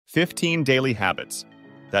15 daily habits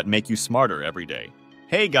that make you smarter every day.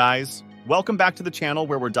 Hey guys, welcome back to the channel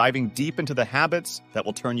where we're diving deep into the habits that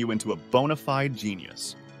will turn you into a bona fide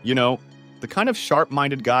genius. You know, the kind of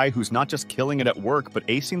sharp-minded guy who's not just killing it at work but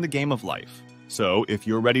acing the game of life. So if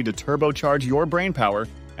you're ready to turbocharge your brain power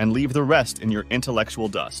and leave the rest in your intellectual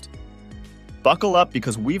dust, buckle up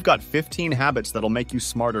because we've got 15 habits that'll make you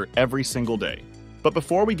smarter every single day. But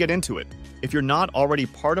before we get into it, if you're not already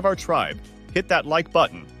part of our tribe, hit that like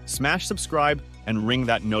button, smash subscribe, and ring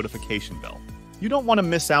that notification bell. You don't want to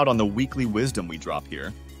miss out on the weekly wisdom we drop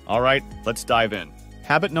here. All right, let's dive in.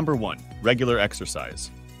 Habit number 1, regular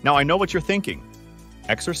exercise. Now I know what you're thinking.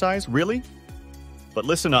 Exercise? Really? But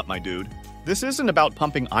listen up, my dude. This isn't about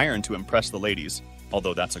pumping iron to impress the ladies,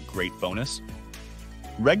 although that's a great bonus.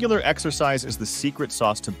 Regular exercise is the secret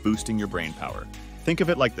sauce to boosting your brain power. Think of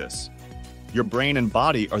it like this. Your brain and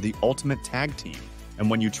body are the ultimate tag team, and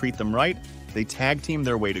when you treat them right, they tag team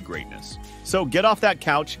their way to greatness. So get off that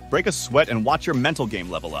couch, break a sweat, and watch your mental game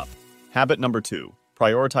level up. Habit number 2,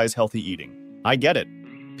 prioritize healthy eating. I get it.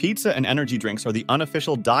 Pizza and energy drinks are the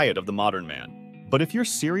unofficial diet of the modern man. But if you're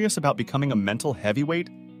serious about becoming a mental heavyweight,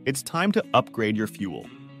 it's time to upgrade your fuel.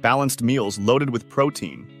 Balanced meals loaded with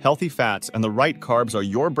protein, healthy fats, and the right carbs are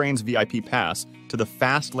your brain's VIP pass to the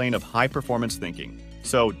fast lane of high-performance thinking.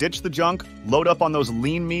 So ditch the junk, load up on those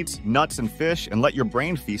lean meats, nuts, and fish, and let your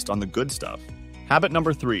brain feast on the good stuff. Habit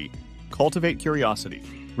number 3, cultivate curiosity.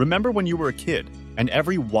 Remember when you were a kid and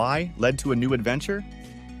every why led to a new adventure?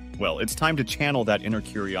 Well, it's time to channel that inner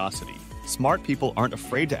curiosity. Smart people aren't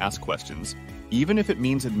afraid to ask questions, even if it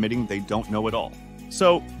means admitting they don't know it all.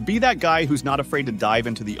 So be that guy who's not afraid to dive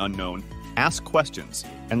into the unknown, ask questions,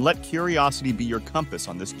 and let curiosity be your compass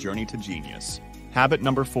on this journey to genius. Habit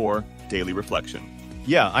number 4, daily reflection.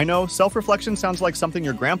 Yeah, I know, self-reflection sounds like something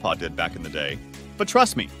your grandpa did back in the day. But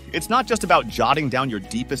trust me, it's not just about jotting down your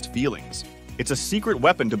deepest feelings. It's a secret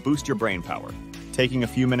weapon to boost your brain power. Taking a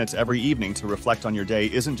few minutes every evening to reflect on your day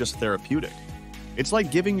isn't just therapeutic. It's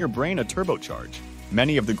like giving your brain a turbocharge.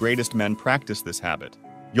 Many of the greatest men practice this habit.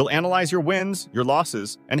 You'll analyze your wins, your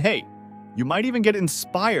losses, and hey, you might even get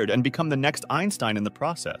inspired and become the next Einstein in the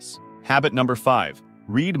process. Habit number 5,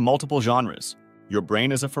 read multiple genres. Your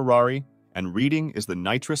brain is a Ferrari, and reading is the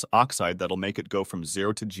nitrous oxide that'll make it go from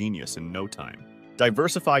zero to genius in no time.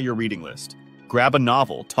 Diversify your reading list. Grab a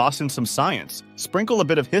novel, toss in some science, sprinkle a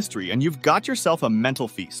bit of history, and you've got yourself a mental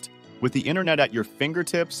feast. With the internet at your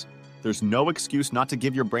fingertips, there's no excuse not to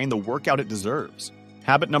give your brain the workout it deserves.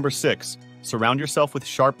 Habit number 6, surround yourself with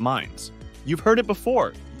sharp minds. You've heard it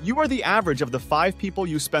before. You are the average of the 5 people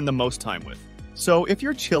you spend the most time with. So if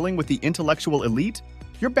you're chilling with the intellectual elite,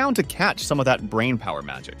 you're bound to catch some of that brain power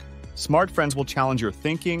magic. Smart friends will challenge your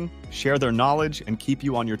thinking, share their knowledge, and keep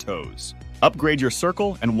you on your toes. Upgrade your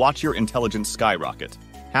circle and watch your intelligence skyrocket.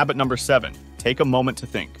 Habit number 7, take a moment to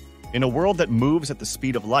think. In a world that moves at the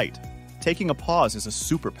speed of light, taking a pause is a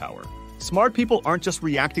superpower. Smart people aren't just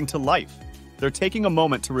reacting to life. They're taking a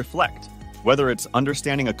moment to reflect. Whether it's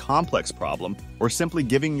understanding a complex problem or simply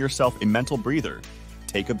giving yourself a mental breather,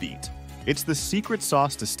 take a beat. It's the secret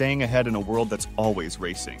sauce to staying ahead in a world that's always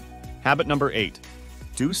racing. Habit number 8,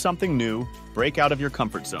 do something new, break out of your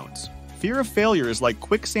comfort zones. Fear of failure is like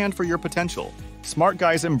quicksand for your potential. Smart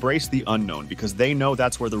guys embrace the unknown because they know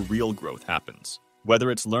that's where the real growth happens.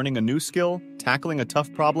 Whether it's learning a new skill, tackling a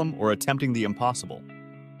tough problem, or attempting the impossible.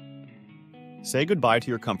 Say goodbye to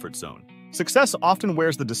your comfort zone. Success often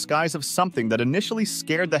wears the disguise of something that initially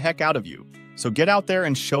scared the heck out of you. So get out there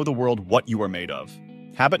and show the world what you are made of.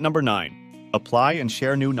 Habit number 9, apply and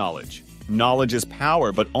share new knowledge. Knowledge is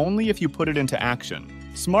power, but only if you put it into action.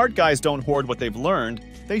 Smart guys don't hoard what they've learned,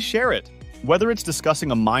 they share it. Whether it's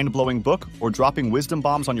discussing a mind-blowing book or dropping wisdom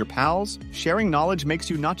bombs on your pals, sharing knowledge makes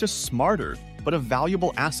you not just smarter, but a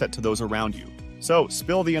valuable asset to those around you. So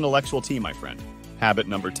spill the intellectual tea, my friend. Habit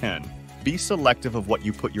number 10, be selective of what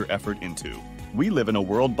you put your effort into. We live in a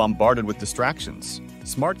world bombarded with distractions.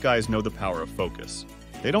 Smart guys know the power of focus.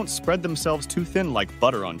 They don't spread themselves too thin like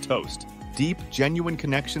butter on toast. Deep, genuine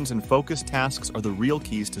connections and focused tasks are the real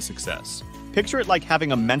keys to success. Picture it like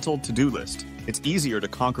having a mental to-do list. It's easier to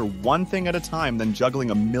conquer one thing at a time than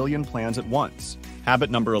juggling a million plans at once. Habit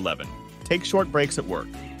number 11, take short breaks at work.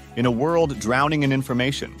 In a world drowning in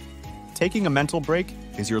information, taking a mental break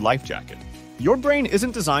is your life jacket. Your brain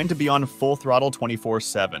isn't designed to be on full throttle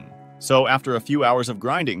 24/7. So after a few hours of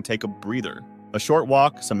grinding, take a breather. A short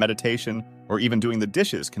walk, some meditation, or even doing the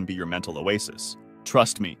dishes can be your mental oasis.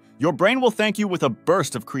 Trust me, your brain will thank you with a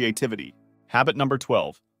burst of creativity. Habit number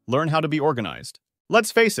 12, learn how to be organized.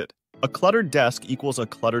 Let's face it, a cluttered desk equals a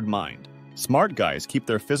cluttered mind. Smart guys keep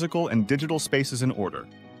their physical and digital spaces in order.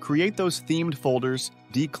 Create those themed folders,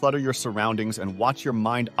 declutter your surroundings, and watch your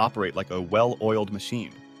mind operate like a well-oiled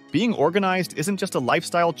machine. Being organized isn't just a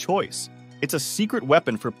lifestyle choice. It's a secret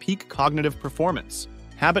weapon for peak cognitive performance.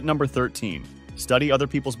 Habit number 13. Study other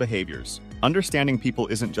people's behaviors. Understanding people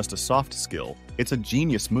isn't just a soft skill, it's a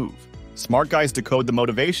genius move. Smart guys decode the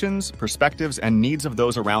motivations, perspectives, and needs of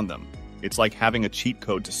those around them. It's like having a cheat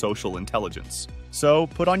code to social intelligence. So,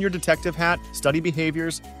 put on your detective hat, study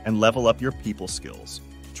behaviors, and level up your people skills.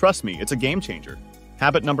 Trust me, it's a game changer.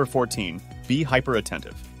 Habit number 14. Be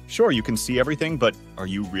hyper-attentive. Sure, you can see everything, but are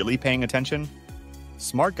you really paying attention?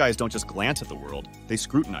 Smart guys don't just glance at the world, they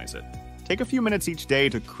scrutinize it. Take a few minutes each day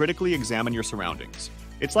to critically examine your surroundings.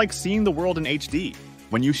 It's like seeing the world in HD.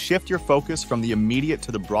 When you shift your focus from the immediate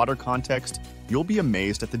to the broader context, you'll be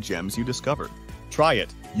amazed at the gems you discover. Try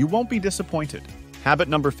it. You won't be disappointed. Habit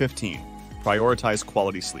number 15. Prioritize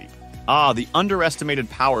quality sleep. The underestimated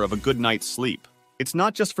power of a good night's sleep. It's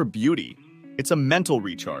not just for beauty. It's a mental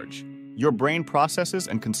recharge. Your brain processes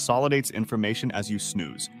and consolidates information as you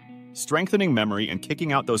snooze, strengthening memory and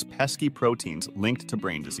kicking out those pesky proteins linked to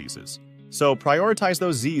brain diseases. So prioritize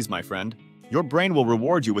those Z's, my friend. Your brain will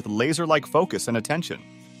reward you with laser-like focus and attention.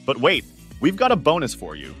 But wait, we've got a bonus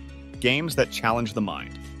for you. Games that challenge the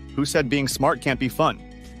mind. Who said being smart can't be fun?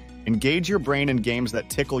 Engage your brain in games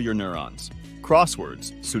that tickle your neurons.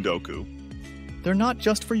 Crosswords, Sudoku. They're not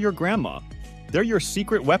just for your grandma. They're your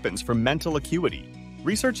secret weapons for mental acuity.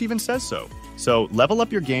 Research even says so. So level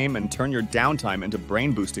up your game and turn your downtime into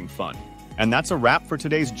brain-boosting fun. And that's a wrap for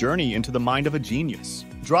today's journey into the mind of a genius.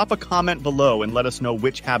 Drop a comment below and let us know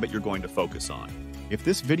which habit you're going to focus on. If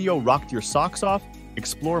this video rocked your socks off,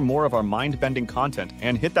 explore more of our mind-bending content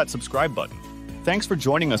and hit that subscribe button. Thanks for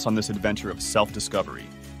joining us on this adventure of self-discovery.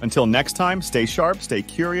 Until next time, stay sharp, stay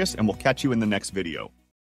curious, and we'll catch you in the next video.